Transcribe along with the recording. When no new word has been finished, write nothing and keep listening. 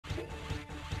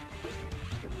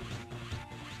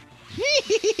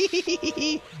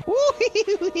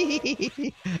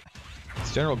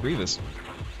It's General Grievous.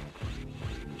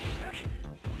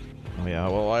 Oh yeah,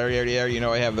 well I already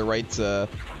know I have the right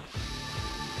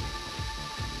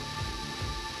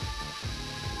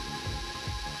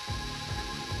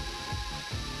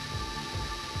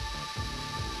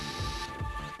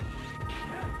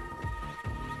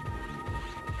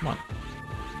Come on.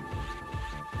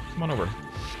 Come on over.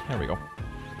 There we go.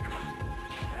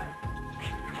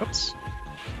 Oops.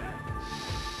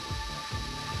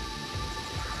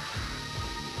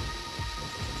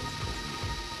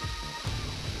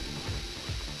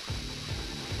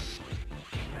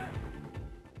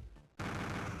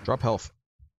 Drop health.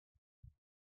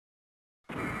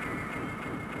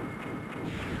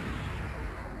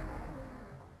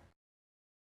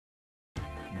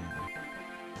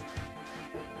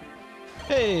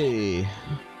 Hey!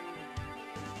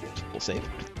 We'll save.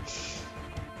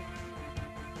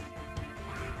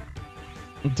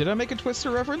 Did I make a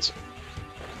Twister reference?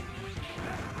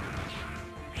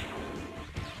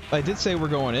 I did say we're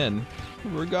going in.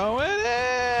 We're going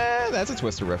in! That's a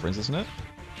Twister reference, isn't it?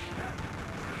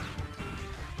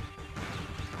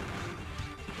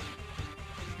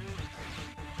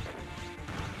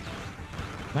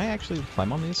 Can I actually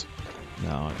climb on these? No,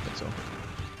 I don't think so.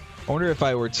 I wonder if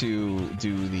I were to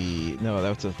do the... No,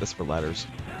 that's for ladders.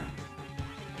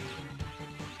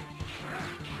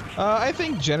 I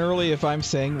think generally if I'm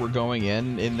saying we're going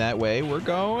in that way, we're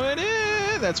going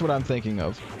in! That's what I'm thinking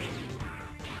of.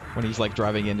 When he's like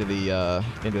driving into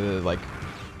the like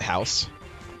house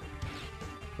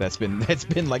that's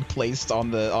been like placed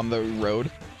on the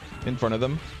road in front of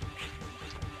them.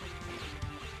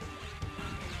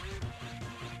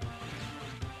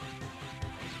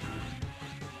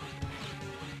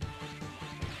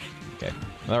 Okay.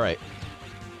 All right.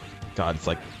 God, it's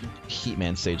like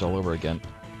Heatman stage all over again.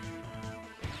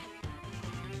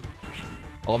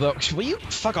 Although, will you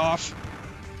fuck off?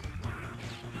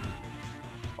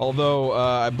 Although,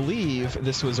 I believe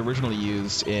this was originally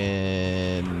used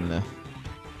in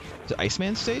the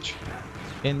Iceman stage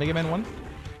in Mega Man 1.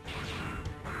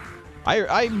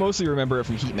 I mostly remember it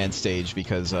from Heatman stage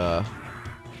because I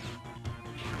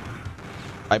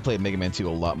played Mega Man 2 a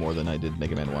lot more than I did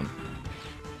Mega Man 1.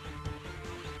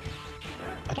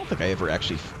 I don't think I ever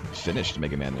actually finished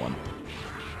Mega Man 1.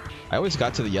 I always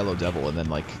got to the Yellow Devil and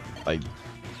then I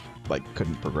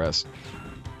couldn't progress.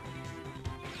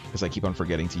 Because I keep on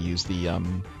forgetting to use the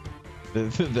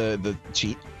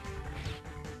cheat.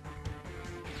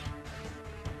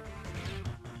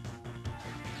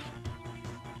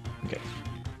 Okay.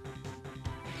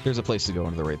 There's a place to go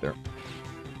into the right there.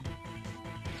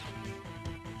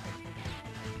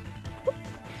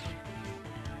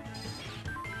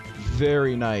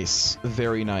 Very nice.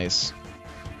 Very nice.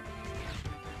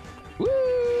 Woo!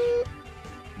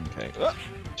 Okay. Oh,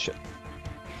 shit.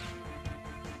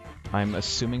 I'm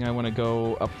assuming I want to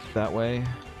go up that way.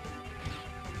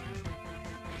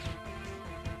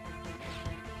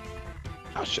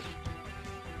 Oh, shit.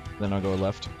 Then I'll go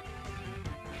left.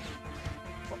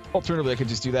 Alternatively, I could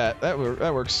just do that. That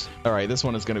works. Alright, this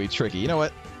one is going to be tricky. You know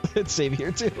what? Let's save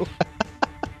here, too.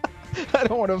 I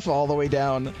don't want to fall all the way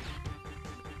down.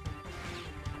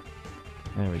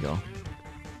 There we go.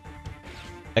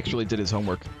 Actually did his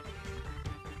homework.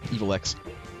 Evil X.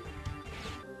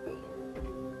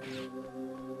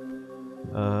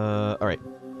 Alright.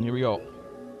 Here we go.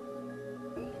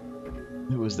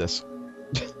 Who is this?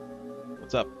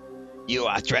 What's up? You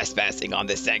are trespassing on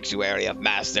the sanctuary of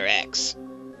Master X.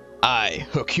 I,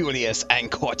 Herculeus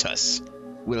Ancortus,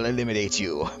 will eliminate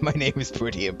you. My name is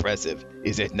pretty impressive,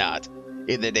 is it not?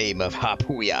 In the name of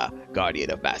Hapuya, guardian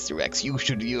of Master X, you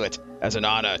should view it as an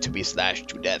honor to be slashed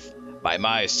to death by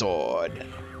my sword.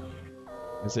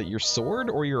 Is it your sword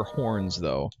or your horns,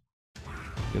 though?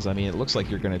 Because, I mean, it looks like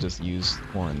you're gonna just use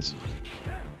horns.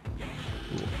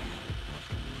 Ooh.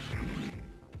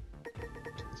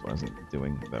 This one isn't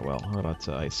doing that well. How about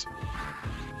ice?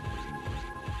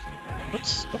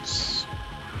 Oops, oops.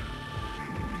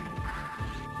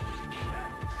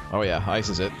 Oh yeah, ice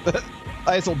is it.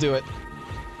 Ice will do it.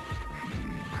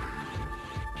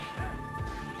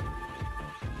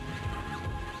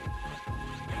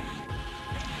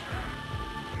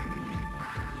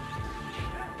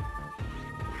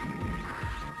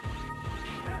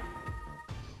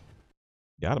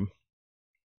 Got him.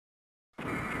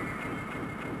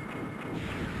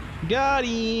 Got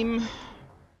him!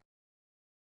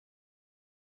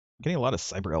 Getting a lot of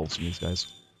cyber elves from these guys.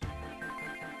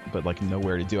 But, like,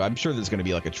 nowhere to do. I'm sure there's gonna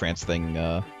be, like, a trance thing,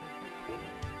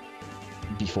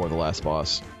 before the last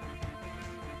boss.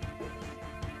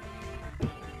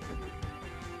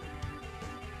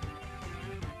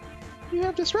 You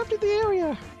have disrupted the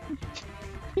area.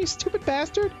 You stupid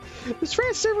bastard. The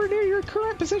trans server near your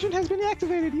current position has been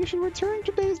activated. You should return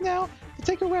to base now to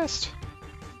take a rest.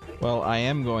 Well, I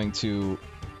am going to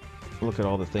look at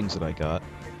all the things that I got.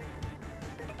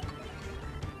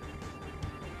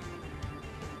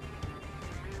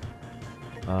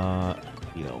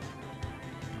 You know.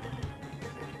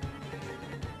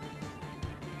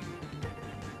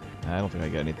 I don't think I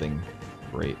got anything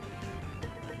great.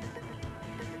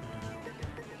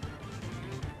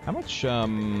 How much,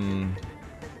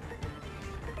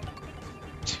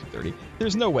 230.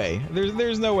 There's no way.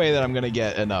 There's no way that I'm gonna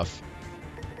get enough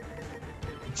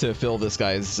to fill this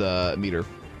guy's, meter.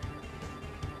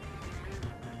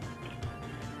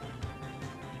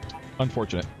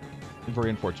 Unfortunate.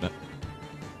 Very unfortunate.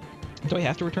 Do I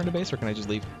have to return to base, or can I just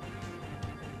leave?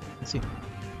 Let's see.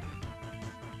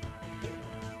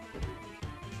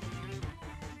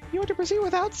 You want to proceed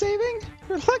without saving?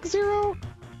 Your luck 0?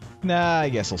 Nah, I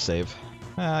guess I'll save.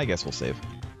 I guess we'll save.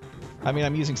 I mean,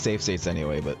 I'm using save states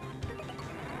anyway, but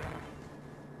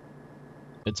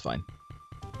it's fine.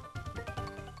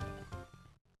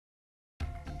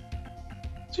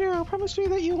 Zero, promise me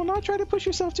that you will not try to push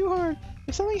yourself too hard.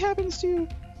 If something happens to you,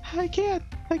 I can't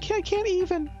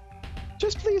even.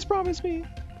 Just please promise me.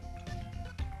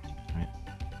 Alright.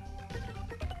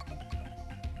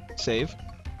 Save.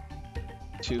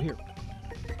 2 here.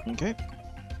 Okay.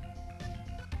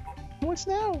 What's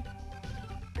now?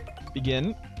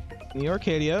 Begin. New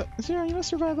Arcadia. Zero, you must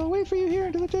survive. I'll wait for you here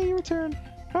until the day you return.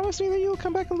 Promise me that you will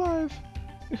come back alive.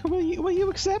 Will you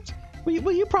accept?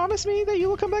 Will you promise me that you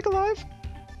will come back alive?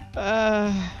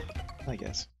 I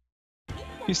guess.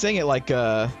 She's saying it like,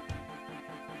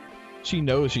 she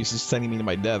knows she's just sending me to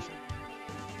my death.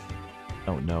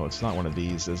 Oh no, it's not one of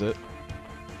these, is it?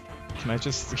 Can I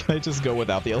just go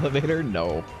without the elevator?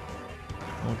 No.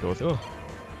 I'll go with, oh.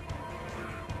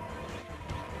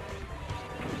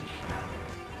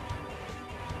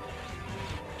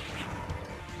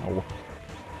 Oh.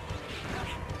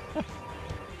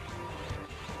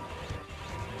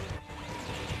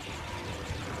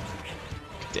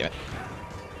 Damn it.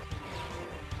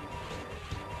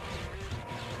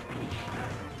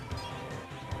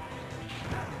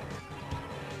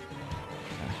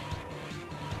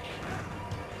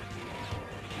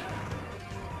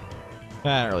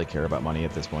 I don't really care about money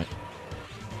at this point.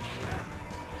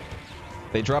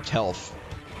 They dropped health.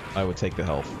 I would take the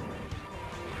health.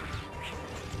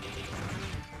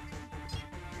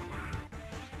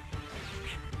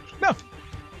 No!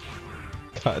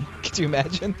 God, could you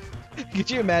imagine? Could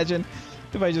you imagine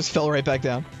if I just fell right back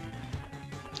down?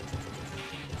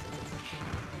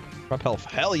 Drop health.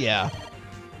 Hell yeah!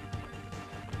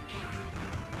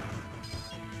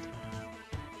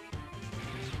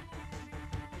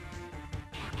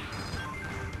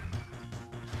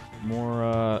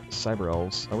 More, cyber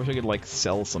elves. I wish I could, like,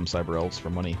 sell some cyber elves for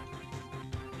money.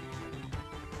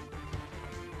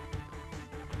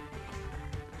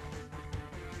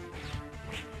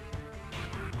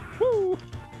 Woo!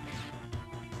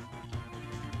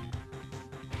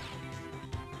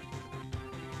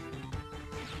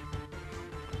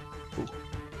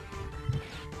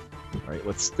 Alright,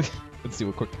 let's do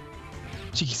a quick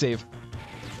cheeky save.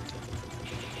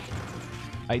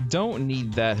 I don't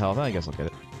need that health. I guess I'll get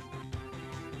it.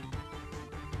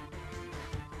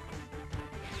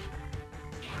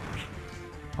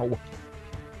 Oh. Well,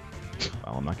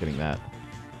 I'm not getting that.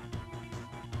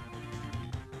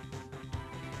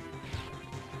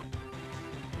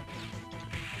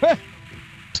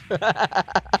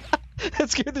 That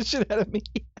scared the shit out of me.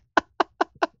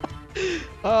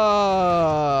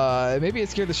 Maybe it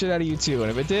scared the shit out of you too, and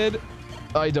if it did,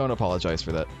 I don't apologize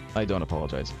for that. I don't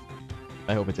apologize.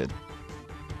 I hope it did.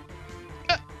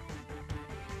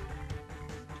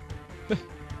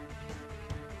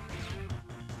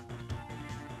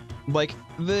 Like,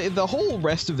 the whole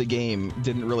rest of the game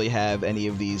didn't really have any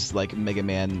of these, like, Mega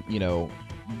Man, you know,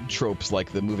 tropes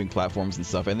like the moving platforms and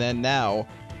stuff. And then now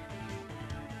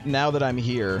that I'm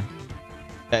here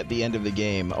at the end of the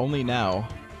game, only now,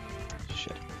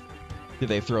 shit, did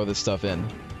they throw this stuff in.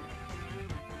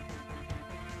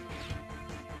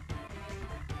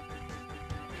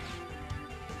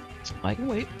 I can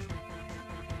wait.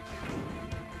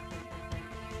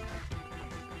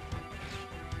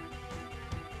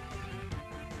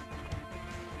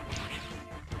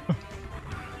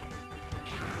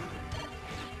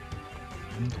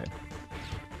 Okay.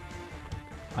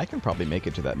 I can probably make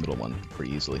it to that middle one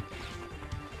pretty easily.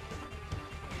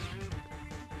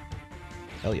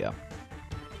 Hell yeah.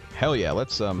 Hell yeah,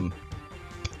 let's, save.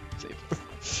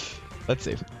 Let's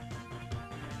save.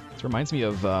 This reminds me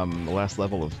of the last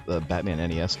level of the Batman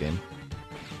NES game.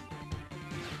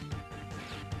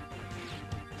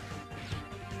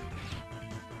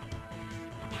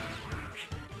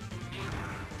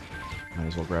 Might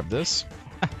as well grab this.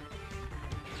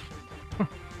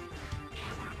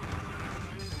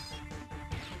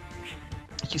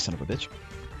 You son of a bitch.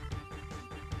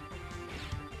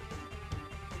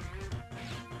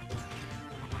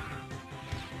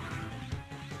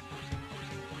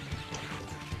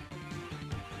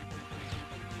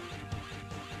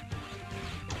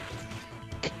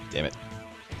 Damn it.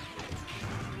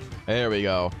 There we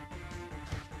go.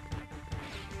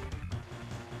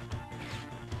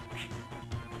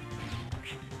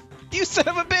 You son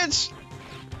of a bitch!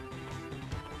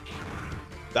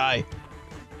 Die.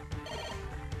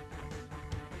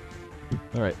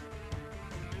 Alright.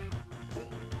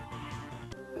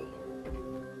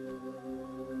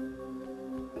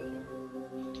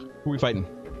 Who are we fighting?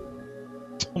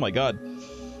 Oh my god.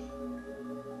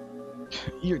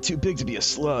 You're too big to be a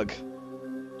slug.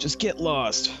 Just get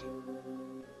lost.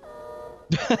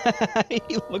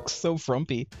 He looks so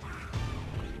frumpy.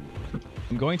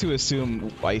 I'm going to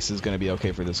assume ice is going to be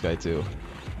okay for this guy too.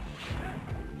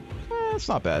 It's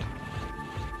not bad.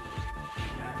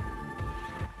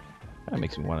 That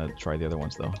makes me want to try the other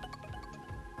ones though.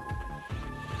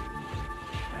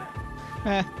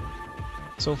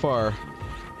 So far,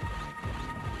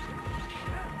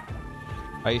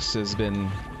 ice has been...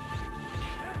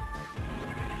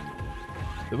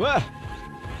 Ah!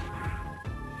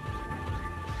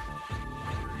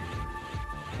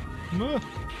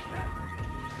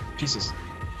 Jesus.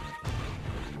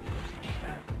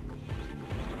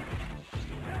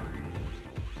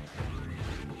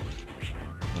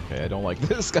 Okay, I don't like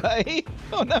this guy.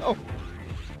 Oh no.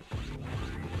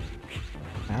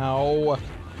 Ow.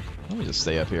 Let me just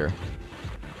stay up here.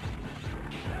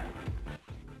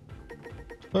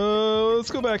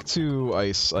 Let's go back to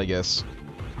ice, I guess.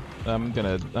 I'm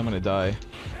gonna die.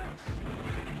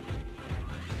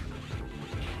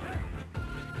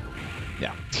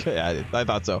 Yeah, yeah, I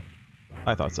thought so.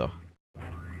 I thought so.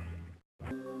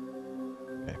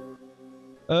 Okay.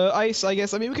 Ice, I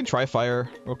guess. I mean, we can try fire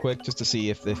real quick just to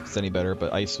see if it's any better,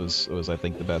 but ice was I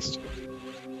think, the best.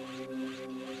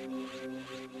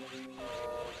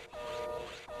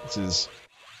 This is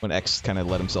when X kind of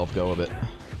let himself go a bit.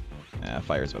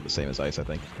 Fire's about the same as ice, I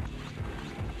think.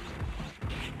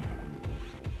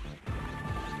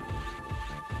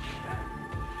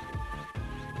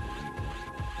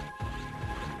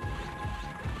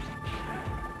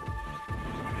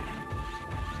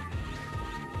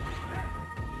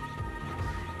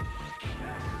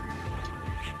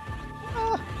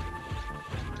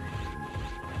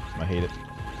 I hate it.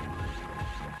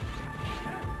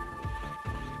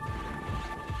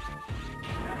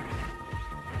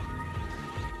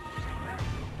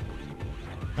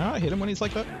 I hit him when he's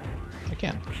like that? I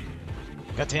can.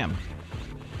 God damn.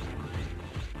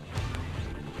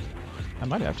 I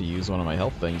might have to use one of my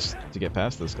health things to get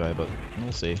past this guy, but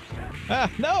we'll see.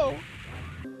 Ah, no!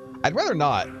 I'd rather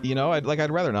not, you know? I'd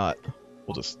rather not.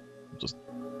 We'll just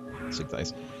sink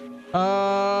dice.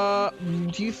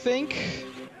 Do you think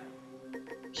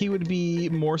he would be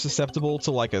more susceptible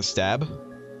to like a stab?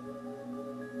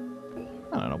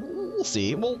 I don't know. We'll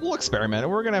see. We'll experiment.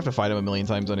 We're gonna have to fight him a million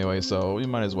times anyway, so we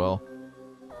might as well.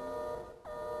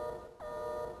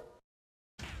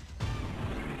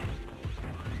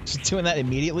 Just doing that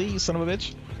immediately, you son of a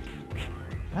bitch.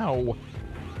 Ow.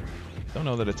 Don't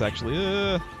know that it's actually...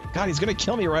 God, he's gonna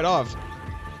kill me right off.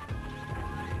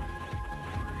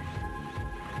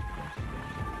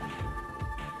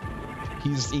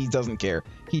 He doesn't care.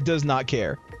 He does not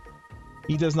care.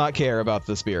 He does not care about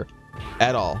the spear.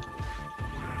 At all.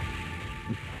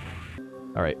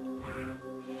 Alright.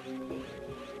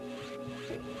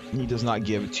 He does not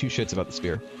give two shits about the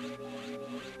spear.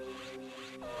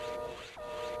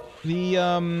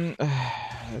 The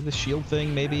shield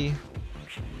thing, maybe?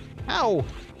 Ow!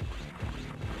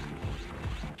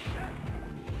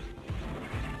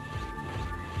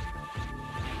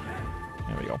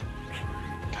 There we go.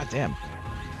 God damn.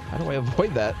 How do I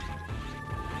avoid that?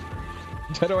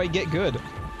 How do I get good?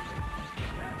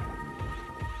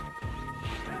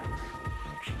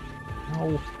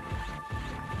 No.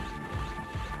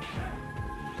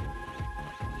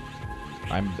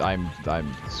 I'm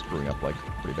screwing up like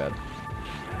pretty bad.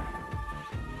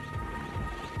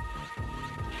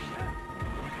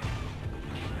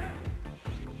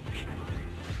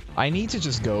 I need to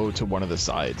just go to one of the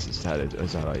sides is how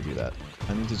I do that.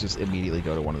 I need to just immediately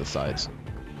go to one of the sides.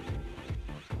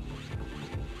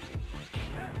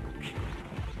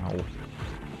 Ow.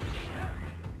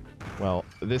 Well,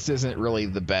 this isn't really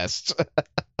the best.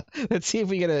 Let's see if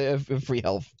we get a free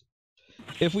health.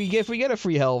 If we get a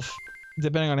free health,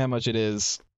 depending on how much it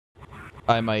is,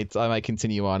 I might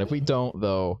continue on. If we don't,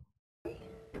 though,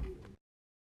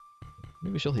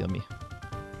 maybe she'll heal me.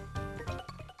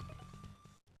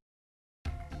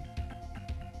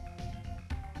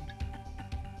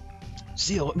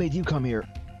 Seal, what made you come here?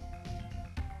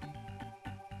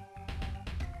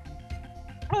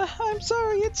 I'm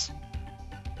sorry,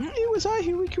 it was I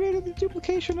who recreated the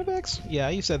duplication of X. Yeah,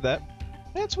 you said that.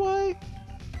 That's why.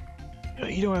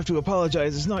 You don't have to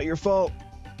apologize, it's not your fault.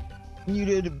 You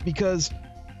did because...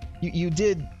 You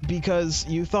did because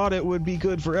you thought it would be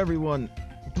good for everyone.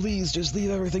 Please, just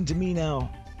leave everything to me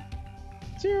now.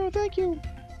 Zero, thank you.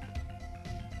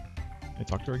 Can I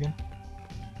talk to her again?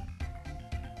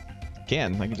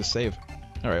 I can just save.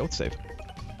 Alright, let's save.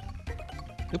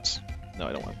 Oops. No,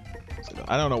 I don't want to.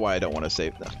 I don't know why I don't want to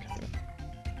save. Oh,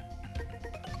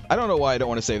 I don't know why I don't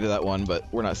want to save to that one, but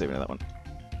we're not saving to that one.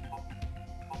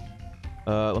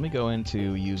 Let me go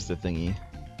into use the thingy.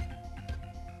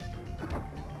 Are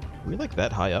we like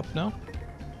that high up now?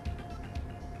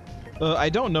 I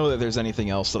don't know that there's anything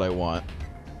else that I want.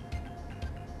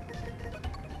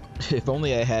 If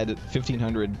only I had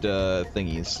 1,500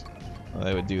 thingies,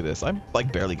 I would do this. I'm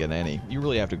like barely getting any. You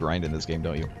really have to grind in this game,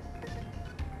 don't you?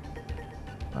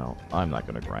 Well, I'm not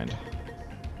gonna grind.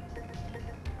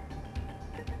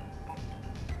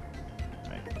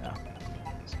 Right, yeah.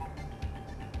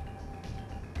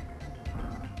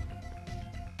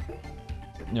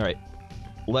 Alright.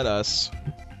 Let us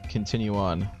continue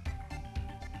on.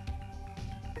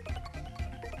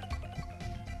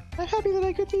 I'm happy that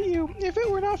I could meet you. If it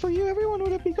were not for you, everyone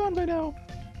would have been gone by now.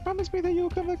 Promise me that you will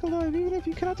come back alive, even if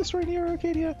you cannot destroy Neo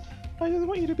Arcadia. I just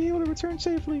want you to be able to return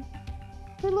safely.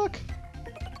 Good luck.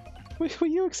 Will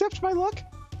you accept my luck?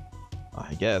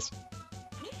 I guess.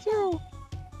 Zero.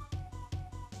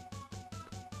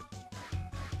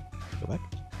 Go back.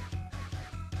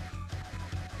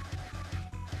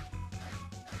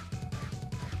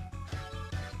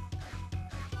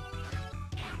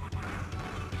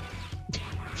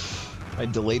 I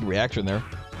delayed reaction there.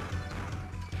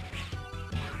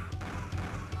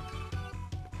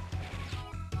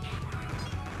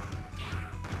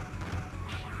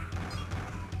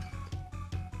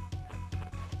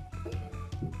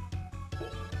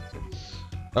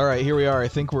 All right, here we are. I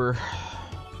think we're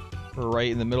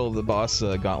right in the middle of the boss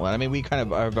gauntlet. I mean,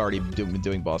 I've already been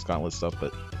doing boss gauntlet stuff,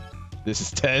 but this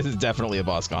is definitely a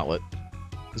boss gauntlet.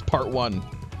 This is part 1.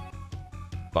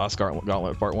 Boss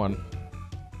gauntlet part 1.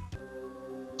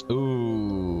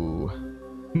 Ooh.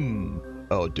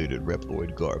 Outdated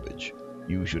Reploid garbage.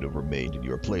 You should have remained in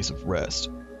your place of rest.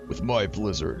 With my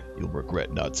blizzard, you'll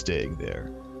regret not staying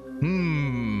there.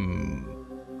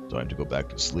 Time to go back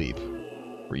to sleep.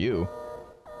 For you.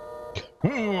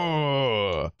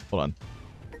 Hold on.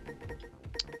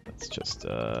 Let's just,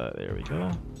 there we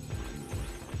go.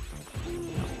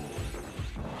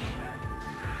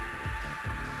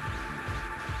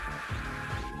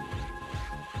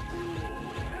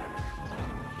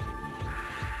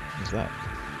 What's that?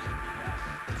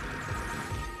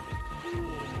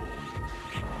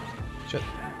 Shit.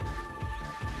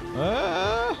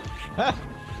 Ah!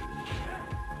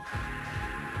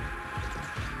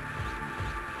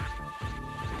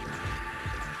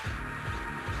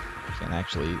 Can't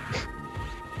actually...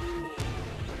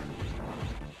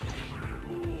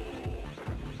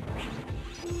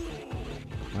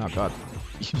 Oh god.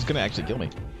 He was gonna actually kill me.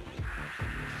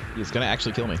 He was gonna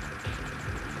actually kill me.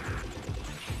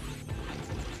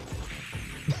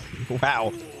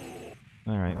 Wow.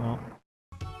 Alright, well.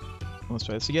 Let's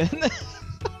try this again.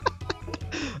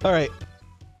 Alright.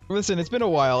 Listen, it's been a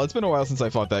while. It's been a while since I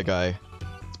fought that guy.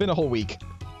 It's been a whole week.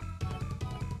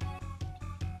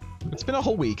 It's been a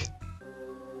whole week.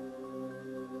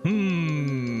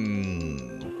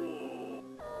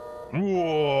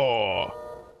 Whoa.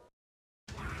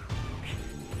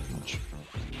 Ouch.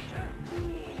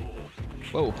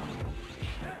 Whoa.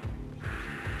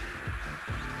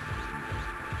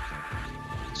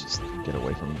 Let's just get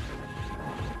away from him.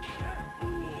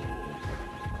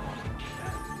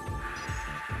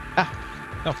 Ah!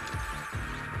 No.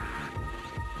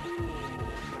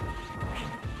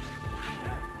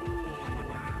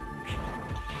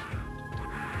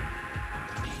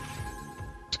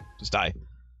 Just die.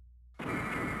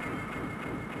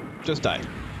 Just die.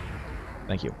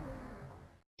 Thank you.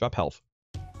 Drop health.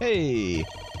 Hey!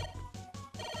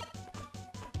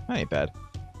 That ain't bad.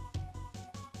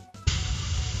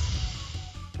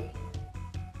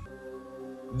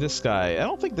 This guy. I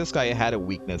don't think this guy had a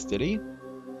weakness, did he?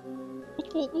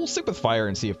 we'll stick with fire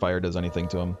and see if fire does anything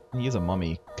to him. He is a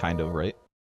mummy, kind of, right?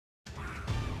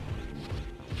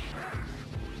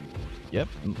 Yep,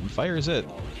 fire is it.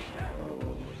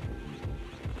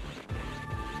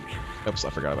 Oops, I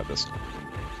forgot about this.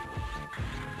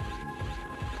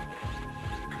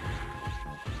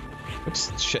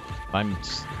 Oops, shit. I'm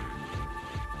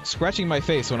scratching my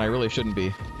face when I really shouldn't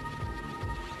be.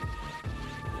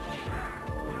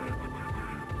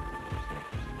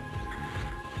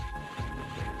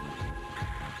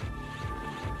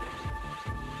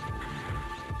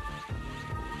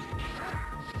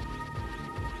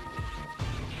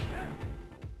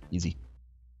 Easy.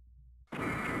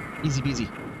 Easy peasy.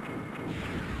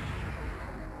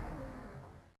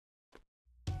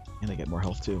 And I get more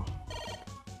health too.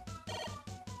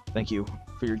 Thank you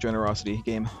for your generosity,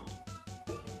 game.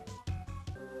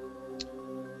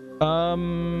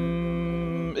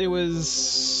 It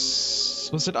was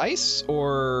it ice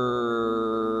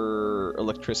or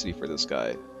electricity for this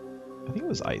guy? I think it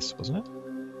was ice, wasn't it?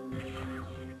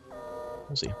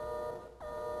 We'll see.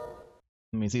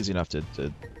 I mean, it's easy enough to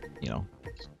you know,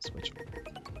 switch.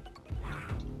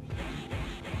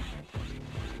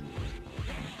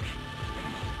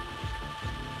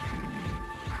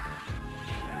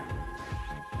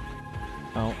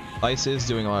 Oh, ice is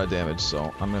doing a lot of damage,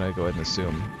 so I'm gonna go ahead and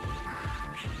assume.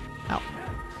 Ow.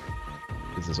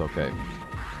 This is okay.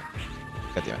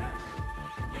 God damn it.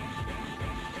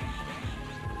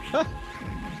 Ah!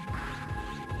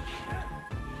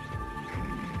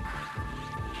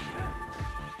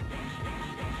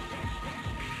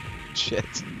 Shit.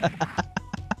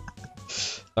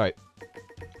 Alright.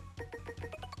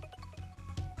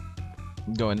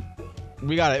 I'm going.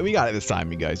 We got it. We got it this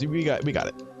time, you guys. We got it. We got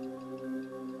it.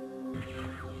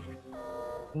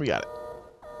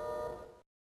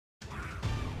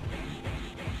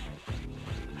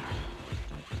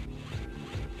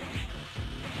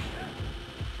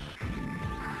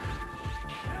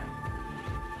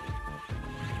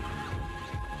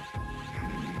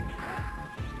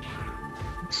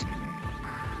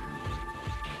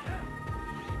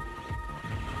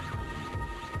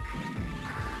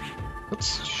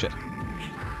 Oops, shit.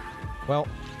 Well,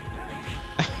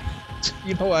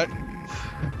 you know what?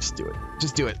 Just do it.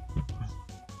 Just do it.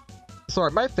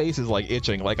 Sorry, my face is like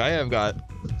itching. Like I have got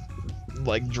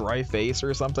like dry face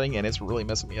or something, and it's really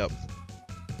messing me up.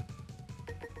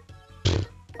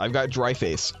 I've got dry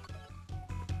face.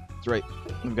 That's right.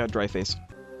 I've got dry face.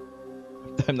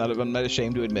 I'm not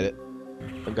ashamed to admit it.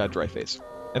 I've got dry face.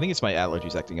 I think it's my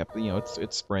allergies acting up. You know,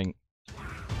 it's spring.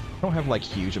 I don't have like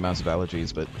huge amounts of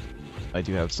allergies, but I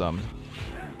do have some.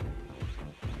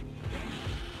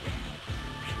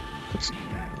 Oops.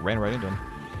 Ran right into him.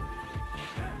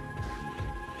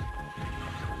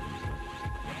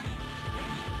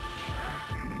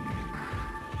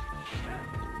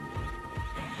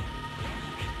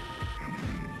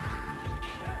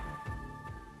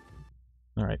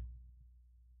 Alright.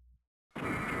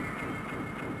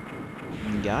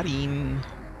 Got him.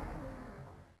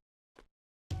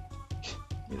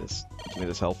 Give me this. Give me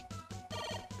this health.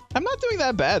 I'm not doing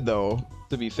that bad, though,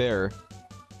 to be fair.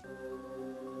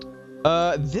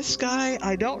 This guy,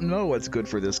 I don't know what's good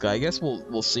for this guy. I guess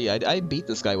we'll see. I beat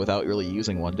this guy without really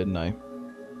using one, didn't I?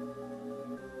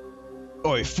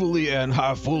 I fully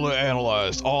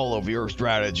analyzed all of your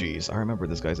strategies. I remember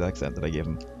this guy's accent that I gave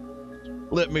him.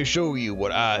 Let me show you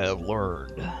what I have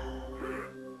learned.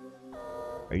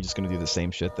 Are you just gonna do the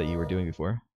same shit that you were doing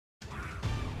before?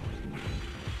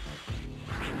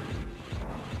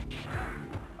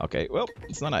 Okay, well,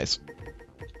 it's not nice.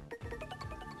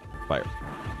 Fire.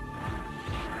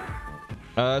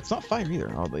 It's not fire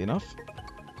either, oddly enough.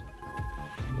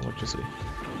 Electricity.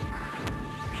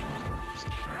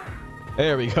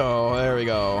 There we go, there we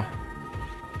go.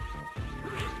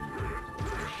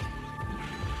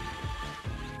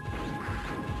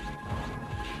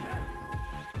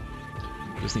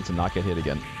 Just need to not get hit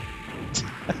again.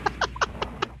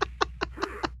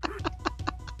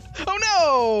 Oh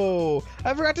no!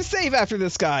 I forgot to save after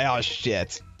this guy. Oh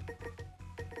shit.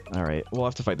 Alright, we'll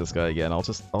have to fight this guy again.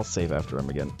 I'll save after him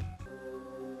again.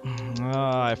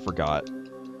 Ah, I forgot.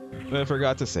 I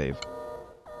forgot to save.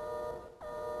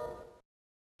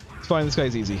 It's fine, this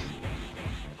guy's easy.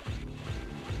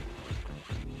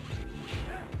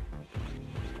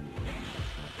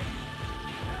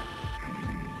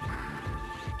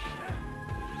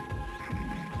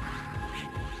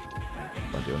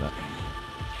 I'm doing that.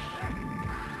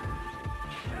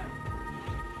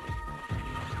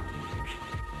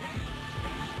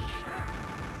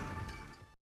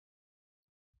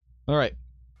 Alright.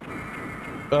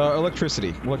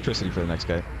 Electricity. Electricity for the next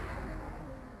guy.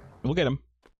 We'll get him.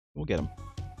 We'll get him.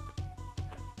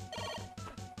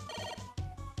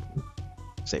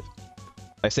 Save.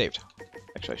 I saved.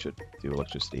 Actually, I should do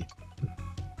electricity.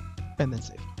 And then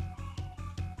save.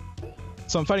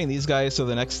 So I'm fighting these guys, so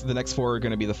the next four are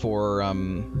gonna be the four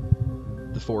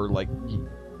like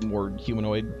more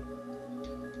humanoid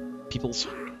peoples.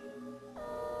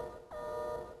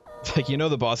 Like, you know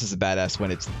the boss is a badass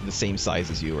when it's the same size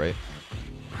as you, right?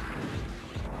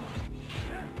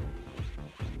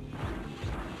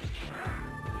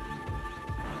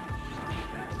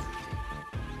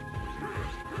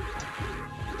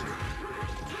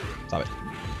 Stop it.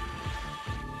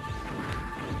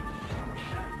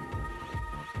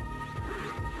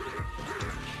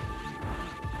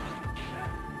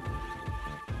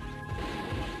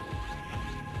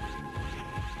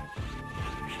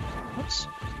 Oops.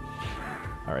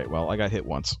 Alright, well, I got hit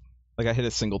once. I got hit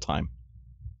a single time.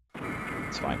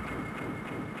 It's fine.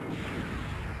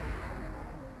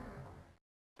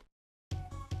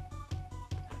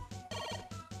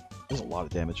 There's a lot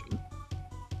of damage.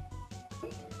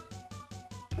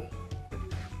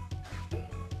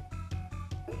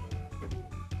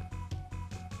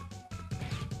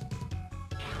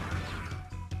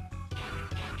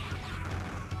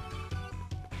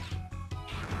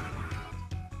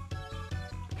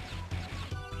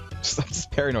 I'm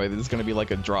just paranoid that this is going to be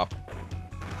like a drop.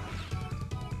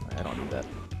 I don't need that.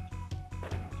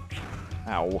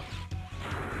 Ow.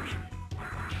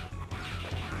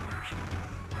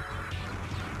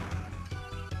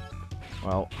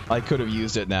 Well, I could have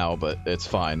used it now, but it's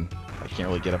fine. I can't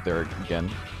really get up there again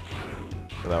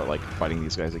without, like, fighting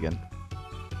these guys again.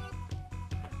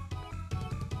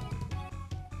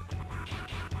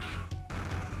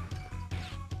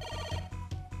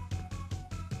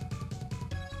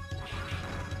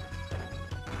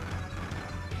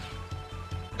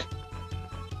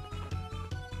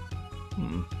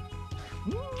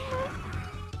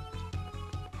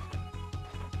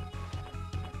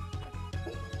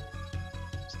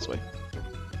 This way.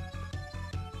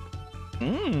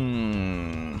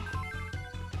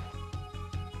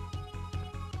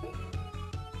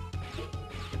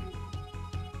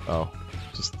 Oh,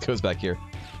 just goes back here.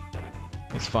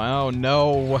 It's fine. Oh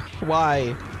no!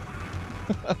 Why?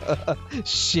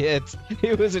 Shit!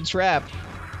 It was a trap.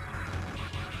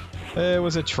 It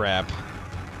was a trap.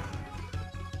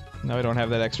 Now I don't have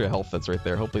that extra health that's right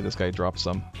there. Hopefully this guy drops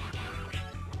some.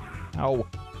 Ow.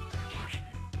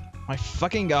 My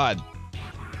fucking god.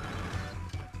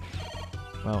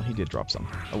 Well, he did drop some.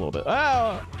 A little bit.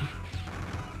 Ah!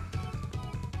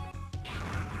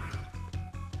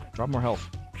 Drop more health.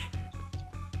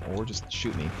 Or just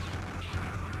shoot me.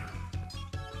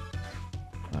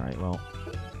 Alright, well.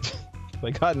 If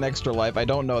I got an extra life, I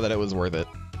don't know that it was worth it.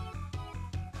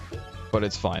 But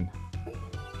it's fine.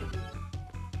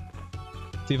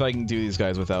 See if I can do these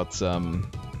guys without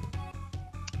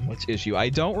what's issue? I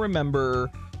don't remember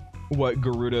what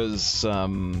Garuda's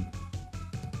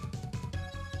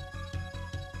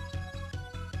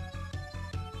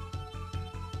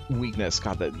weakness.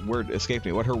 God, that word escaped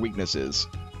me. What her weakness is.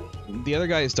 The other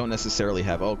guys don't necessarily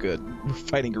have. Oh, good. We're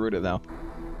fighting Garuda now.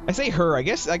 I say her. I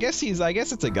guess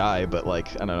it's a guy, but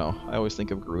like I don't know. I always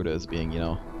think of Garuda as being, you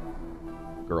know,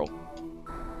 girl.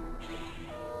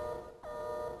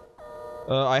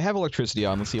 I have electricity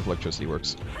on. Let's see if electricity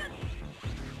works.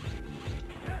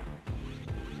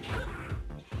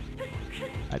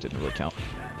 That didn't really count.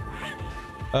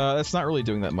 That's not really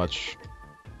doing that much.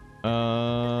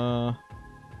 I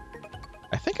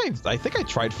think I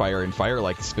tried fire, and fire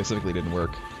like specifically didn't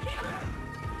work.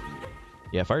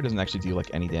 Yeah, fire doesn't actually do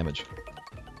like any damage.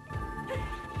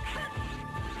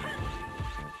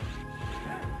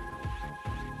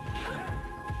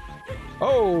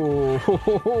 Oh, ho,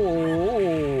 ho,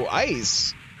 ho,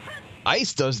 ice!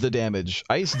 Ice does the damage.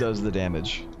 Ice does the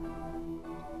damage.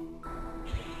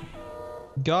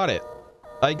 Got it.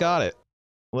 I got it.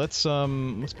 Let's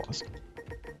pause.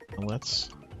 Let's...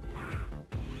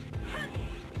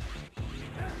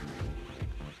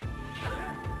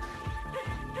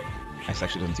 Ice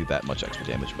actually doesn't do that much extra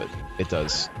damage, but it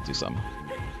does do some.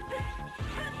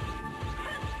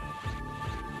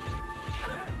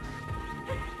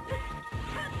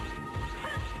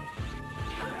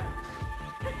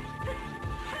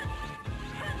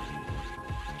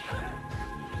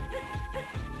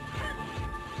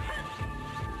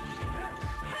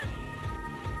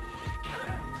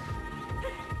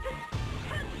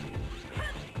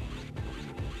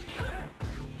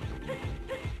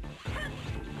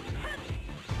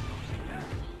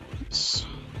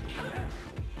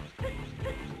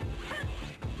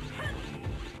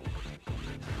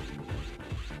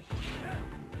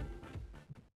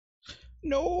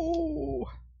 No!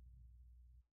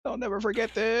 I'll never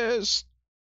forget this!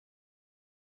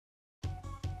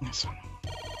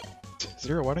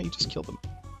 Zero, why don't you just kill them?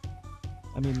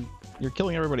 I mean, you're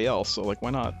killing everybody else, so, like, why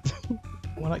not?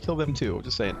 Why not kill them too?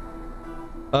 Just saying.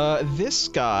 This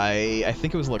guy, I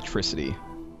think it was electricity.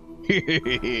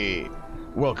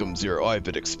 Welcome, Zero. I've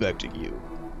been expecting you.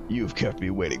 You've kept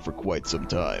me waiting for quite some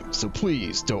time, so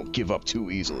please don't give up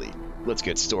too easily. Let's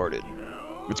get started.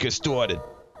 Let's get started.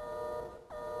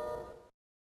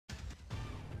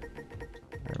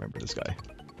 I remember this guy.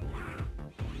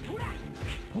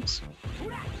 Oops.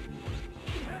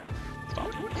 Stop.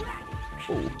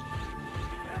 Oh.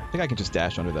 I think I can just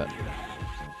dash under that.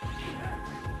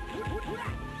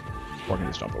 Or I can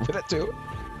just jump over that too.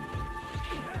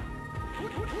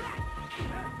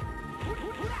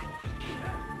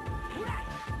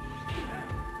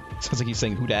 Sounds like he's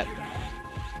saying, who dat?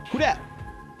 Who dat?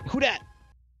 Who dat?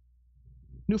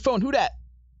 New phone, who dat?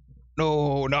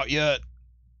 No, not yet.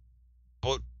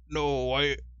 But no,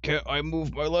 I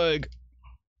moved my leg.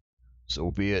 So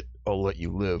be it. I'll let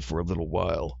you live for a little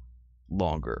while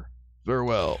longer.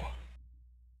 Farewell.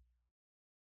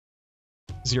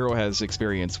 Zero has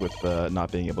experience with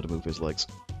not being able to move his legs.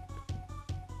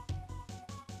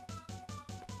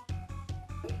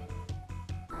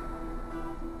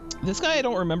 This guy, I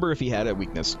don't remember if he had a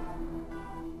weakness.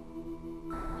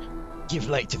 Give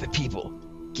light to the people.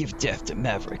 Give death to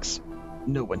Mavericks.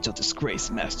 No one shall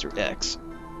disgrace Master X.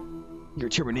 Your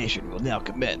termination will now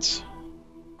commence.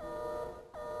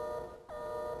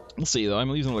 We'll see, though. I'm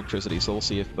using electricity, so we'll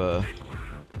see if,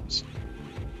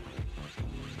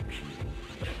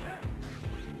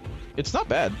 It's not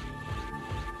bad.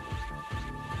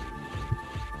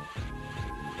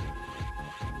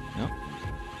 No.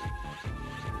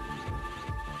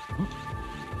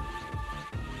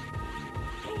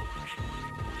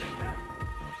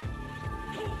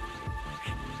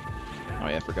 Oh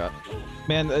yeah, I forgot.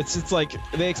 Man, it's like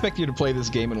they expect you to play this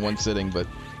game in one sitting, but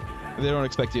they don't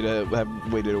expect you to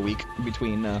have waited a week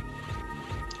between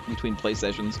play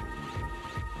sessions.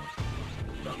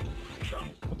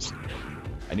 Oops.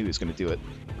 I knew he was going to do it.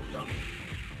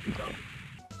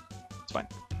 It's fine.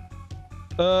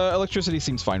 Electricity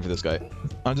seems fine for this guy.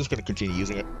 I'm just going to continue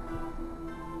using it.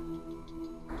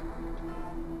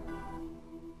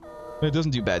 It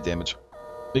doesn't do bad damage.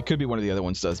 It could be one of the other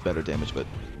ones does better damage, but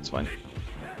it's fine.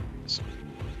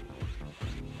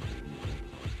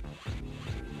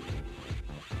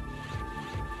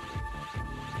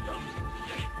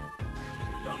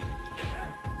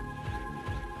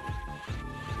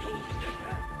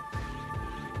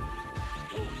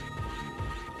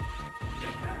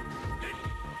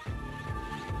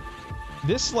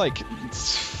 This, like,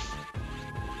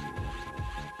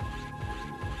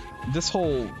 this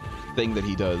whole thing that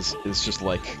he does is just,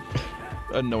 like,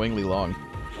 annoyingly long.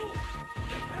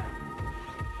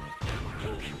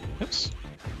 Oops.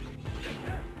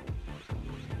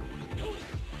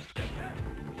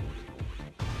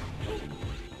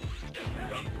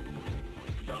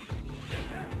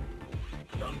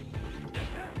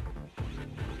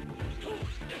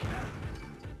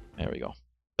 There we go.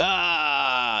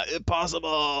 Ah!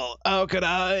 Impossible! How could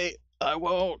I? I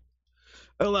won't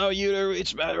allow you to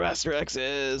reach Master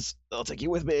X's. I'll take you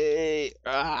with me.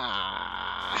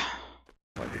 Ah!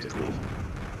 Why don't we just leave?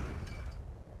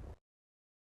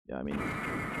 Yeah, I mean,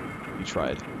 you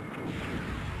tried.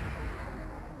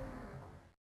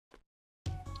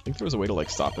 I think there was a way to, like,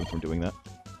 stop him from doing that.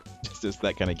 It's just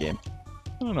that kind of game.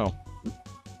 I don't know.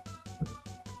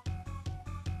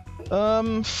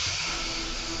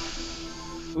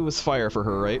 It was fire for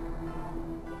her, right?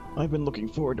 I've been looking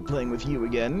forward to playing with you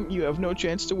again. You have no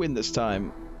chance to win this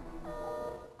time.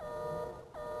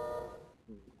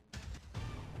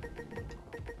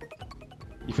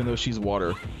 Even though she's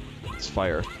water, it's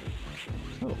fire.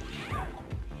 Oh.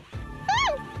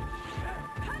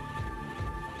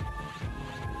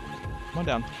 Come on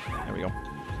down. There we go.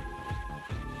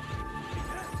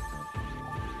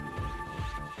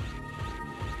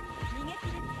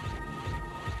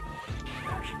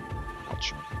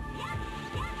 Ouch.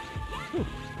 Whew.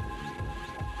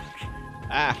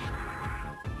 Ah!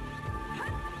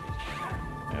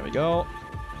 There we go.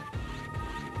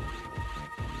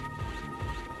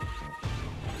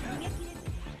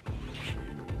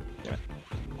 Damn it.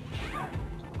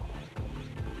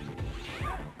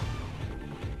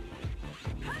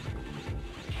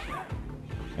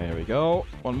 There we go.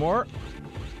 One more.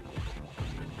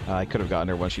 I could have gotten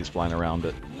her when she's flying around,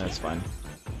 but that's fine.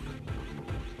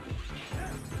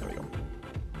 There we go.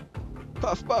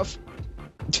 Puff, puff!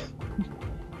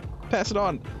 Pass it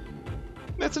on.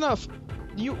 That's enough.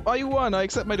 You won. I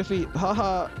accept my defeat.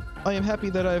 Haha. I am happy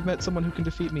that I have met someone who can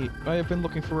defeat me. I have been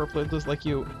looking for roleplayers like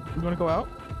you. You want to go out?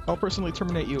 I'll personally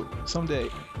terminate you someday.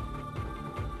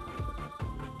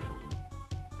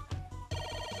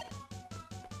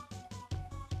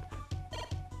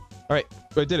 All right,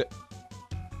 I did it.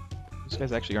 These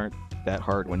guys actually aren't that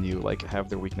hard when you like have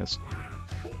their weakness.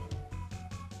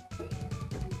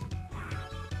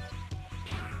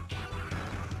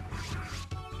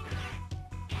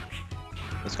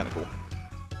 That's kind of cool.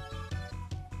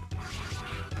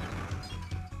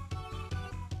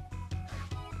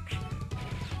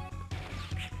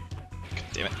 God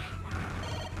damn it.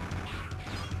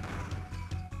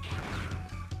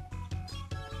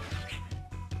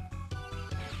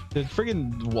 The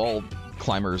friggin' wall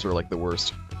climbers are like the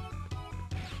worst.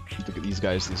 Look at these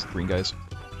guys, these green guys.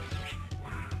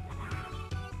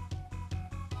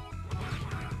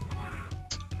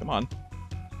 Come on.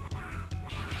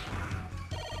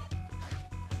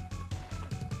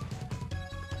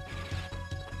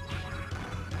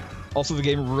 Also, the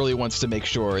game really wants to make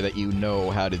sure that you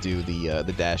know how to do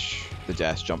the dash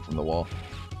jump from the wall.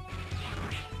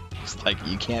 It's like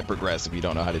you can't progress if you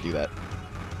don't know how to do that.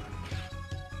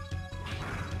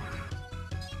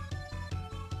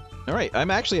 All right,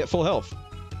 I'm actually at full health.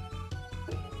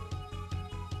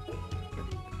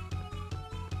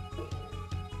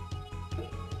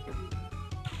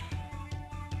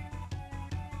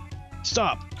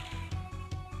 Stop!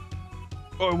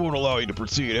 I won't allow you to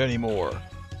proceed anymore.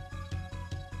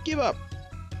 Give up.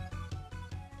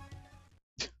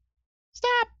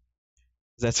 Stop.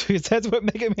 That's what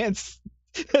Mega Man's.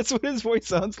 That's what his voice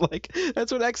sounds like.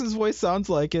 That's what X's voice sounds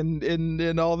like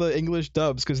in all the English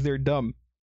dubs because they're dumb.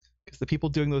 Because the people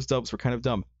doing those dubs were kind of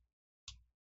dumb.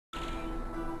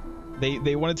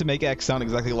 They wanted to make X sound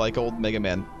exactly like old Mega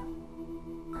Man.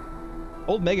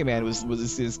 Old Mega Man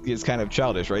is kind of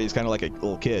childish, right? He's kind of like a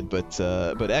little kid, but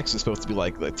X is supposed to be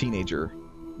like a teenager.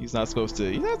 He's not supposed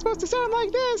to sound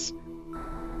like this.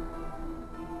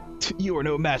 You are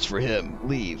no match for him.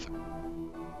 Leave.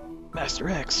 Master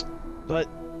X. But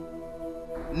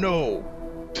no.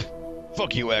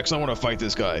 Fuck you, X. I want to fight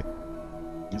this guy.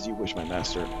 As you wish, my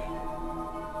master.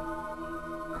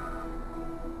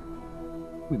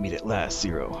 We meet at last,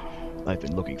 Zero. I've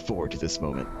been looking forward to this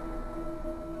moment.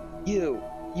 You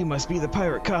must be the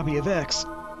pirate copy of X.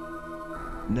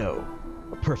 No,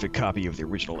 a perfect copy of the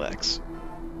original X.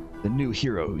 The new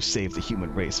hero who saved the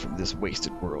human race from this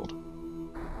wasted world.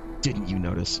 Didn't you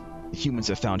notice? The humans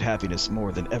have found happiness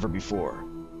more than ever before.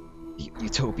 The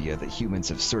utopia that humans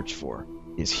have searched for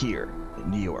is here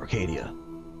in Neo Arcadia.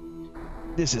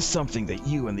 This is something that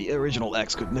you and the original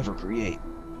X could never create.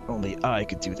 Only I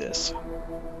could do this.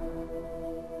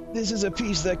 This is a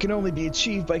peace that can only be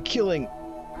achieved by killing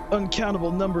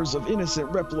uncountable numbers of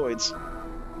innocent Reploids.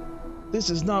 This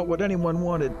is not what anyone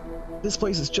wanted. This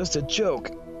place is just a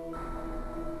joke.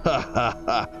 Ha ha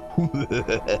ha.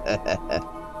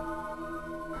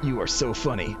 You are so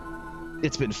funny.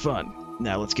 It's been fun.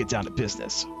 Now let's get down to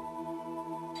business.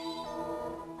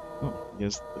 Oh, he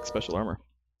has like special armor.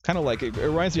 Kind of like, it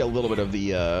reminds me a little bit of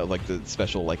the like the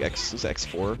special like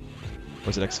X4 or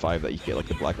is it X5 that you get like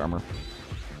the black armor,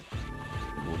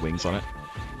 little wings on it.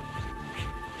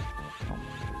 Oh.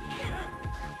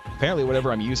 Apparently,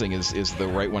 whatever I'm using is the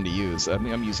right one to use. I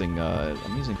mean, I'm using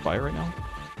fire right now.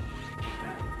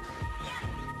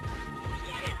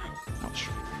 Ouch.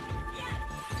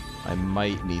 I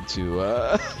might need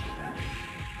to.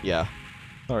 Yeah.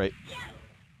 All right.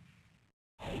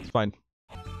 It's fine.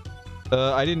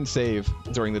 I didn't save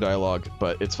during the dialogue,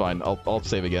 but it's fine. I'll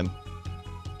save again.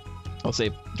 I'll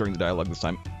save during the dialogue this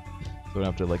time. So I don't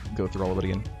have to like go through all of it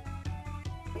again.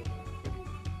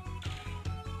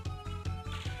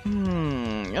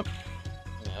 Yep.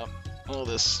 All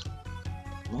this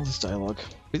dialogue.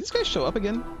 Did this guy show up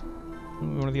again?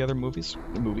 In one of the other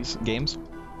games?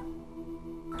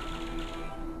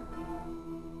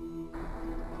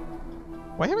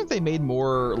 Why haven't they made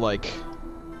more like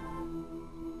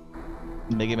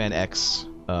Mega Man X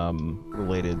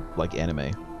related like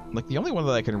anime? Like the only one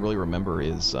that I can really remember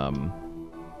is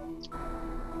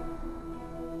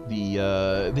they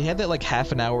had that like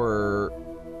half an hour.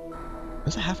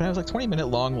 Was it half an hour? It was like 20-minute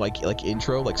long like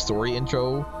intro, like story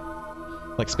intro,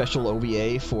 like special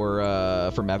OVA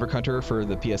for Maverick Hunter for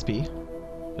the PSP,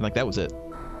 and like that was it.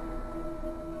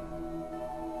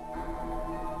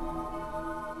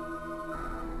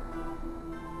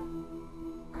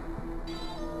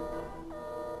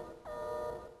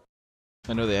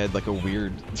 I know they had like a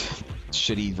weird,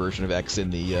 shitty version of X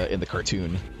in the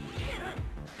cartoon,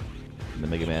 in the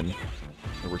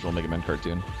original Mega Man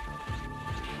cartoon.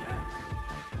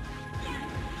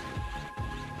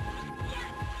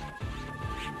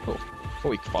 Oh,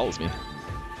 he follows me.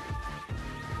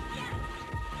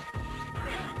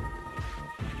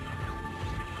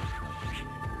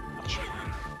 Ouch.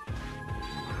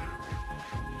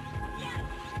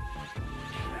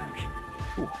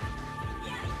 Ooh.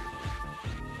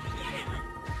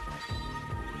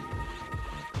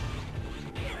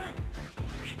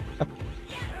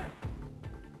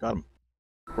 Got him.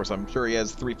 Of course, I'm sure he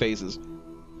has 3 phases.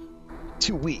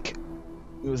 Too weak.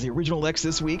 It was the original X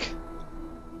this week.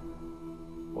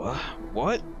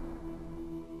 What?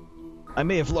 I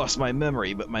may have lost my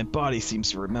memory, but my body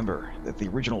seems to remember that the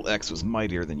original X was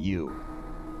mightier than you.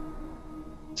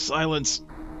 Silence!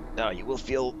 Now you will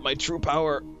feel my true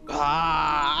power.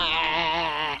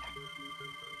 Ah!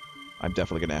 I'm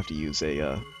definitely gonna have to use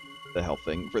a the health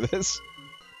thing for this.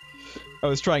 I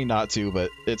was trying not to, but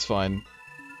it's fine.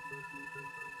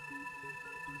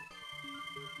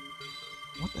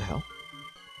 What the hell?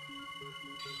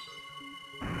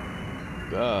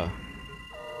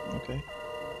 Okay.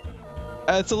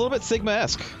 It's a little bit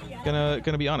Sigma-esque.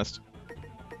 Gonna be honest.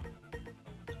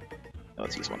 Oh,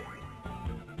 let's use one.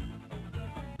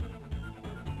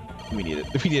 We need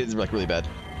it. We need it like really bad.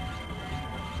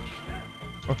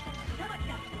 Oh.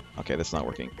 Okay, that's not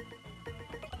working.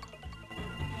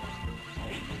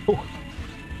 Ooh.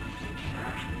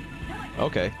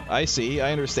 Okay, I see.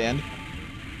 I understand.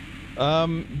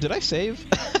 Did I save?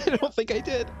 I don't think I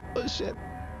did. Oh shit.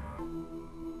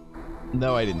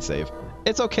 No, I didn't save.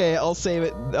 It's okay. I'll save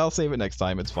it. I'll save it next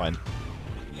time. It's fine.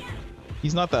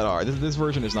 He's not that hard. This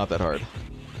version is not that hard.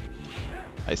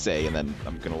 I say, and then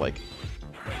I'm gonna like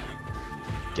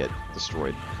get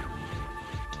destroyed.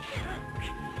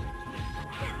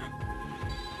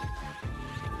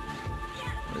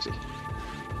 Where is he?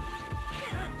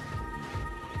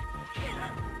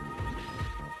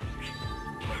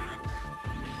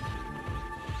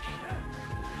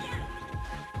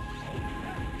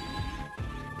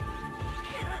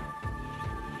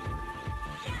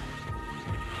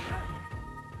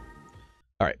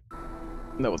 Alright.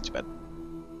 That wasn't too bad.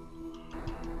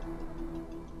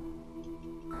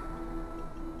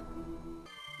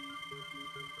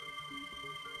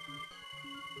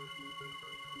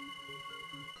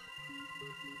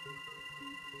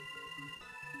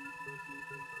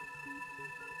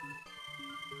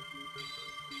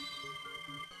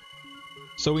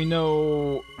 So we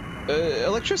know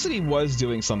electricity was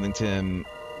doing something to him.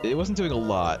 It wasn't doing a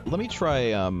lot. Let me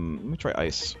try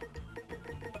ice.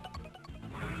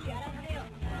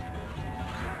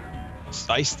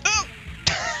 Ice. Oh!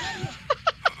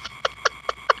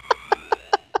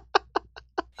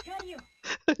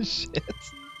 Shit.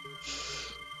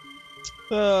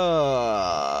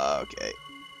 Okay.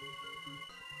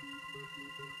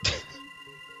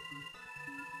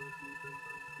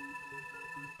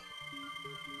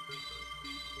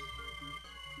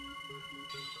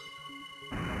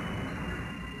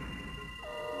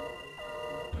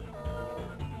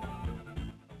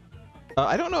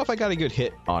 I don't know if I got a good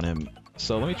hit on him,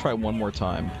 so let me try one more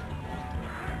time.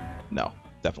 No,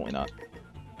 definitely not.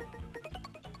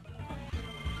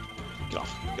 Get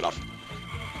off. Get off.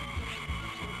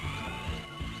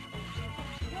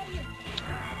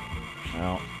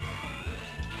 Well.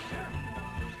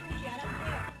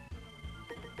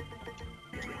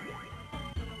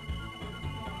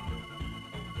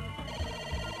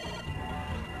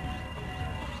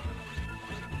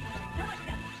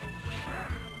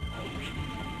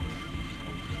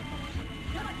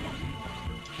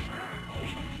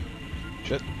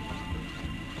 Shit.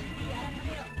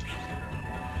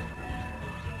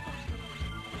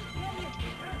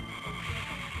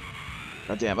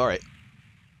 God damn, alright.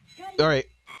 Alright.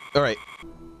 Alright.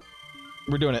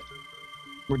 We're doing it.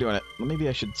 We're doing it. Well, maybe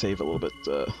I should save a little bit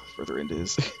further into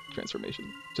his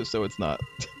transformation, just so it's not...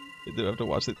 I don't have to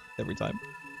watch it every time.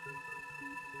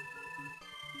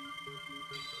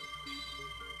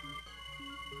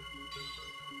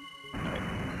 Alright.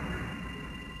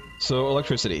 So,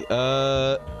 electricity. If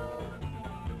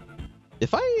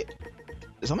I...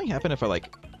 Does something happen if I,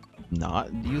 like,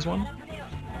 not use one?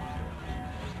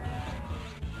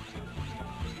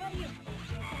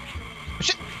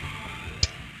 Shit!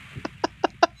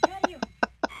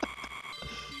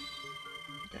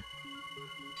 Okay.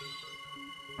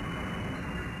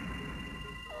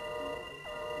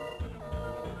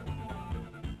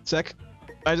 Sec.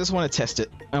 I just want to test it.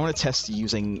 I want to test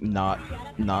using not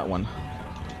one.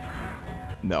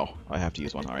 No, I have to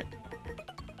use one. All right.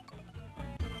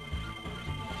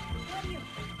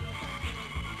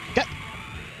 God.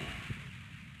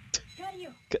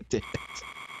 God damn it.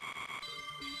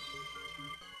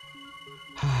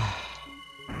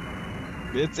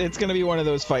 It's gonna be one of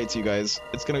those fights, you guys.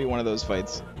 It's gonna be one of those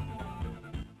fights.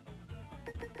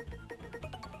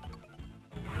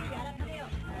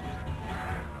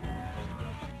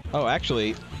 Oh,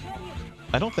 actually,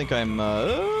 I don't think I'm,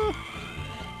 I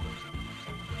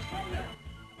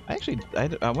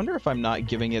wonder if I'm not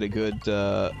giving it a good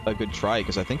try,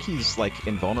 because I think he's, like,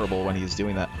 invulnerable when he's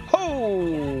doing that.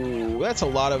 Oh! That's a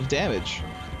lot of damage.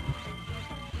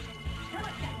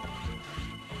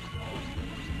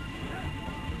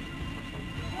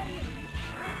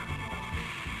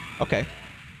 Okay.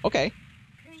 Okay.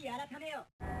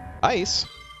 Ice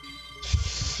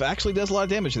actually does a lot of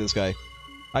damage to this guy.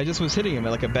 I just was hitting him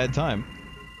at, like, a bad time.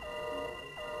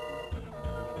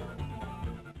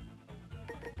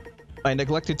 I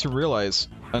neglected to realize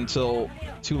until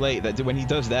too late that when he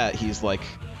does that, he's, like,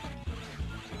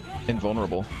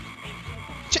 invulnerable.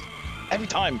 Shit! Every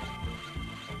time!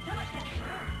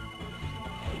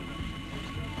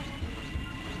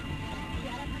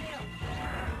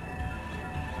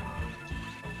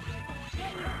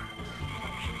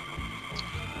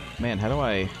 Man, how do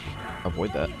I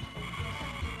avoid that?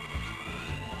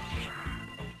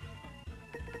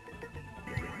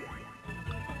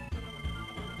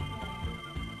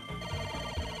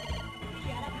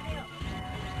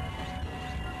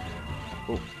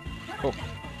 Oh. Oh.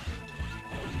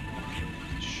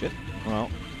 Shit. Well,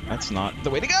 that's not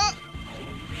the way to go!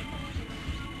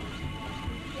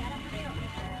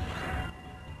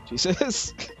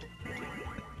 Jesus.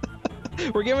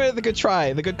 We're giving it the good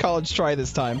try, the good college try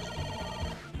this time.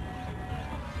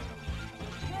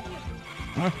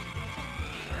 Huh?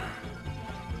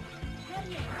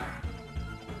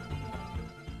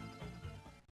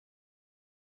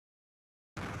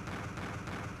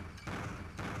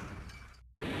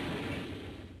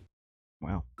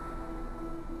 Wow.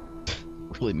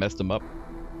 Really messed him up.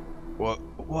 What?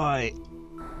 Why?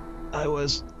 I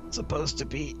was supposed to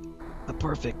be the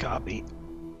perfect copy.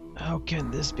 How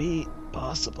can this be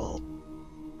possible?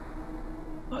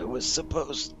 I was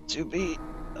supposed to be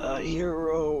a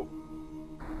hero.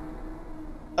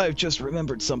 I've just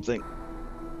remembered something.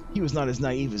 He was not as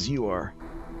naive as you are.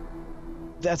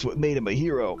 That's what made him a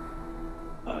hero.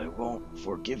 I won't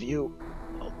forgive you.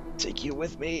 I'll take you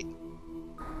with me.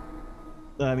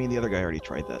 I mean, the other guy already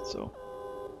tried that, so...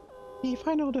 The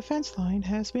final defense line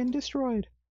has been destroyed.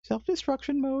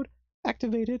 Self-destruction mode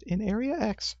activated in Area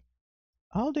X.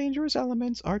 All dangerous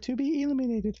elements are to be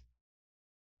eliminated.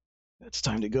 It's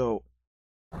time to go.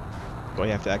 Do I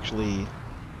have to actually...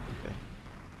 Okay.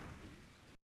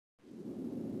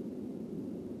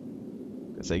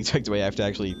 Do I have to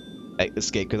actually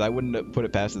escape? Because I wouldn't put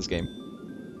it past this game.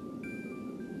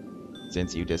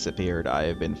 Since you disappeared, I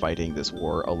have been fighting this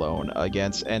war alone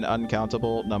against an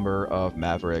uncountable number of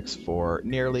mavericks for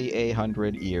nearly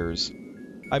 100 years.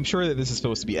 I'm sure that this is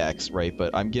supposed to be X, right?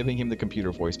 But I'm giving him the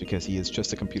computer voice because he is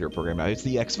just a computer program now. It's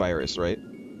the X virus, right?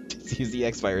 He's the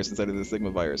X virus instead of the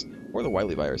Sigma virus. Or the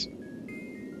Wily virus.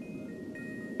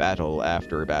 Battle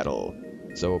after battle.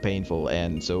 So painful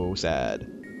and so sad.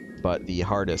 But the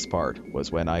hardest part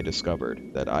was when I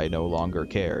discovered that I no longer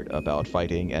cared about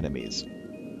fighting enemies.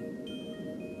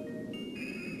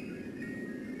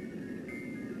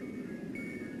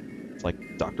 It's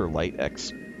like Dr. Light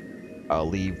X. I'll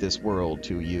leave this world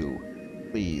to you.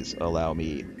 Please allow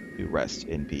me to rest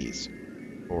in peace.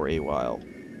 For a while.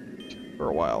 For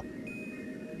a while.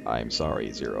 I'm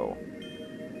sorry, Zero.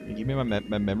 Can you give me my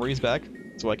memories back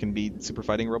so I can be Super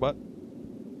Fighting Robot?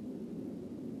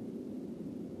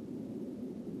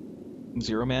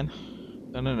 Zero Man?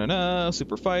 Na-na-na-na,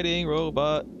 Super Fighting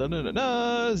Robot.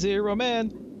 Na-na-na-na, Zero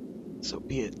Man. So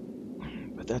be it.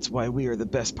 But that's why we are the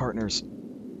best partners.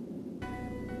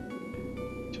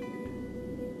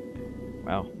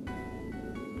 Wow.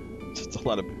 It's a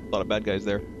lot of bad guys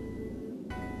there.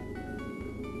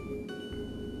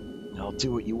 I'll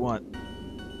do what you want.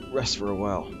 Rest for a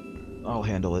while. I'll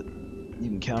handle it. You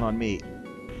can count on me.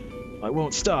 I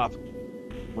won't stop.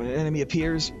 When an enemy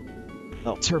appears,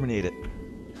 I'll terminate it.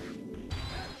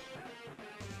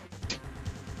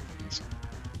 Is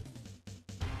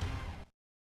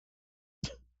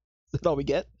that all we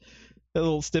get? That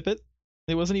little snippet?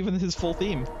 It wasn't even his full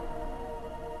theme.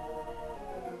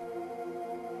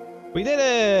 We did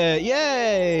it!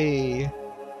 Yay!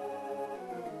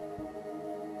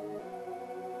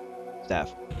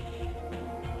 Staff.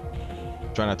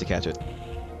 Try not to catch it.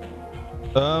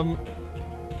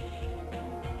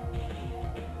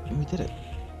 We did it.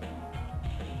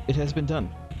 It has been done.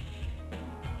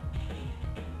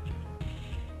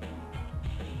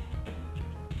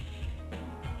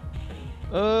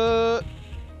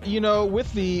 You know,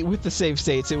 with the save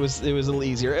states, it was a little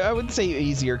easier. I wouldn't say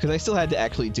easier because I still had to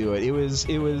actually do it. It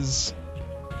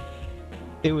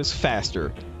was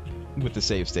faster with the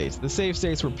save states. The save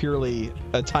states were purely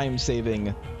a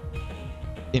time-saving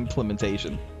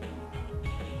implementation.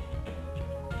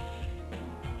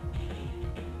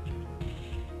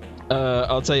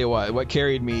 I'll tell you what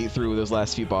carried me through those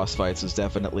last few boss fights was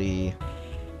definitely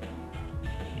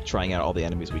trying out all the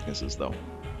enemies' weaknesses, though.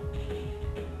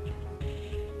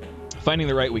 Finding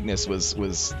the right weakness was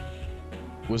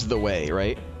the way,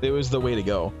 right? It was the way to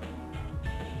go.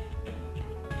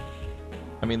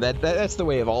 I mean, that's the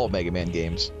way of all Mega Man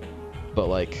games. But,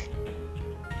 like,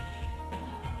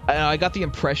 I got the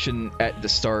impression at the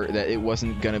start that it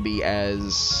wasn't going to be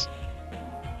as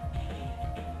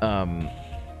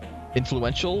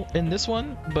influential in this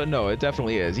one, but no, it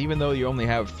definitely is. Even though you only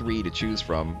have 3 to choose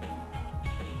from,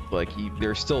 like,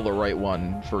 there's still the right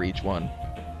one, for each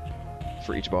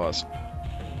boss.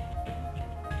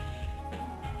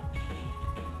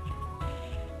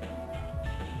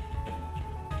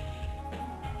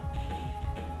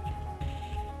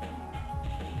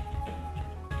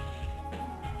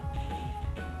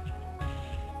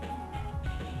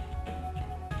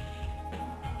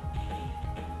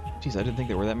 Jeez, I didn't think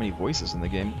there were that many voices in the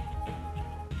game.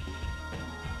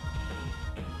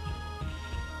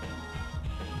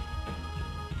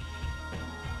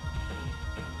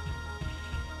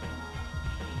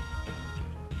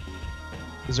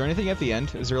 Is there anything at the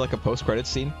end? Is there like a post-credits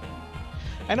scene?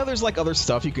 I know there's like other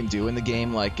stuff you can do in the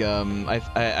game, like there's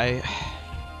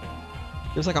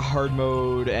like a hard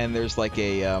mode, and there's like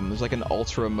an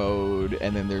ultra mode,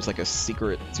 and then there's like a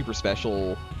secret super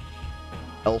special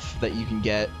elf that you can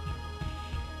get.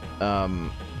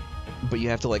 But you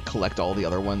have to like collect all the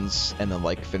other ones and then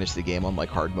like finish the game on like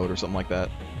hard mode or something like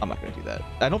that. I'm not gonna do that.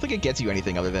 I don't think it gets you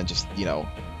anything other than just, you know,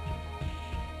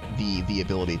 the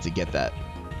ability to get that.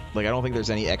 Like, I don't think there's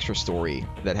any extra story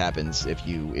that happens if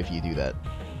you do that.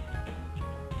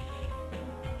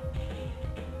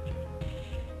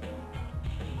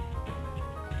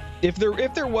 If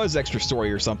there was extra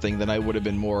story or something, then I would have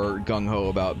been more gung-ho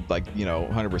about, like, you know,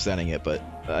 100%ing it, but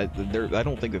I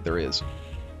don't think that there is.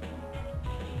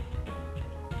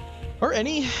 Are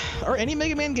any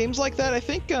Mega Man games like that? I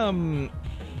think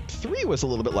 3 was a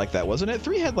little bit like that, wasn't it?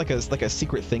 3 had like a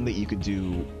secret thing that you could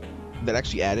do that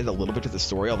actually added a little bit to the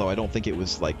story, although I don't think it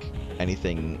was like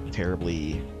anything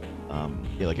terribly you know,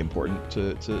 like important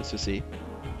to see.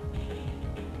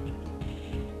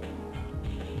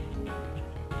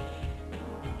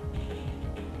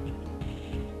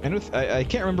 And I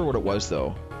can't remember what it was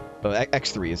though.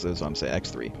 X3 is what I'm saying.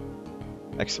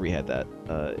 X3 had that.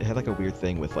 It had like a weird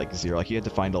thing with like Zero. Like you had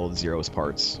to find all of Zero's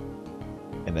parts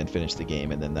and then finish the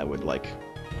game, and then that would like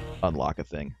unlock a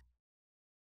thing.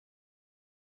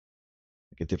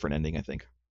 Like a different ending, I think.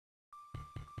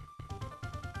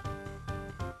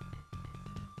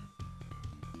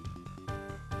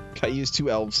 I used 2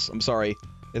 elves. I'm sorry.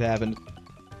 It happened.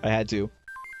 I had to.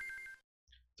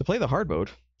 To play the hard mode,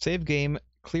 save game,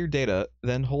 clear data,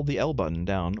 then hold the L button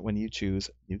down when you choose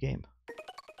new game.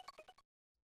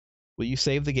 Will you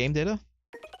save the game data?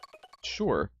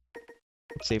 Sure.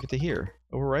 Let's save it to here.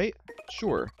 Overwrite?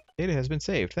 Sure. Data has been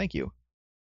saved. Thank you.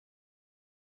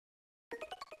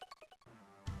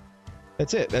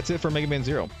 That's it. That's it for Mega Man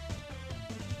Zero.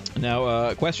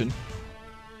 Now, question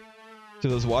to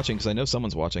those watching, because I know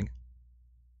someone's watching.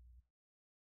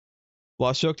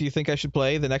 Lost Joke, do you think I should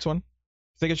play the next one?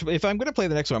 If I'm going to play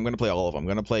the next one, I'm going to play all of them.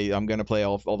 I'm going to play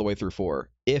all the way through 4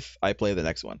 if I play the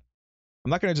next one. I'm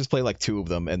not going to just play like 2 of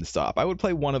them and stop. I would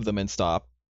play 1 of them and stop.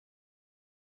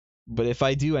 But if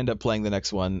I do end up playing the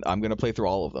next one, I'm going to play through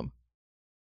all of them.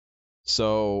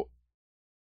 So,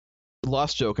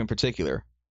 Lost Joke in particular,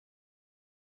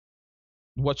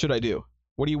 what should I do?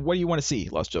 What do you want to see,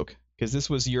 Lost Joke? Because this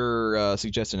was your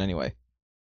suggestion anyway,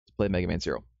 to play Mega Man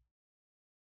Zero.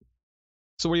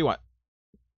 So what do you want?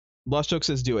 Lost Joke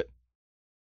says do it.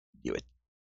 Do it.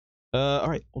 All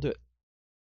right, we'll do it.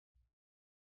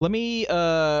 Let me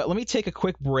take a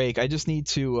quick break. I just need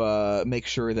to make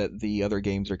sure that the other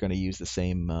games are going to use the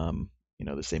same you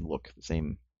know, the same look, the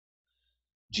same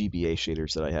GBA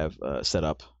shaders that I have set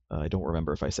up. I don't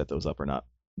remember if I set those up or not,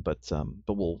 but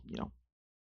we'll, you know,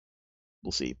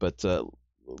 we'll see. But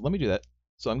let me do that.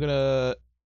 So I'm gonna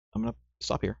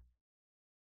stop here.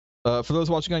 For those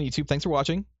watching on YouTube, thanks for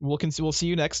watching. We'll see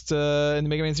you next in the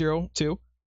Mega Man Zero 2.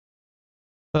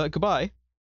 Goodbye.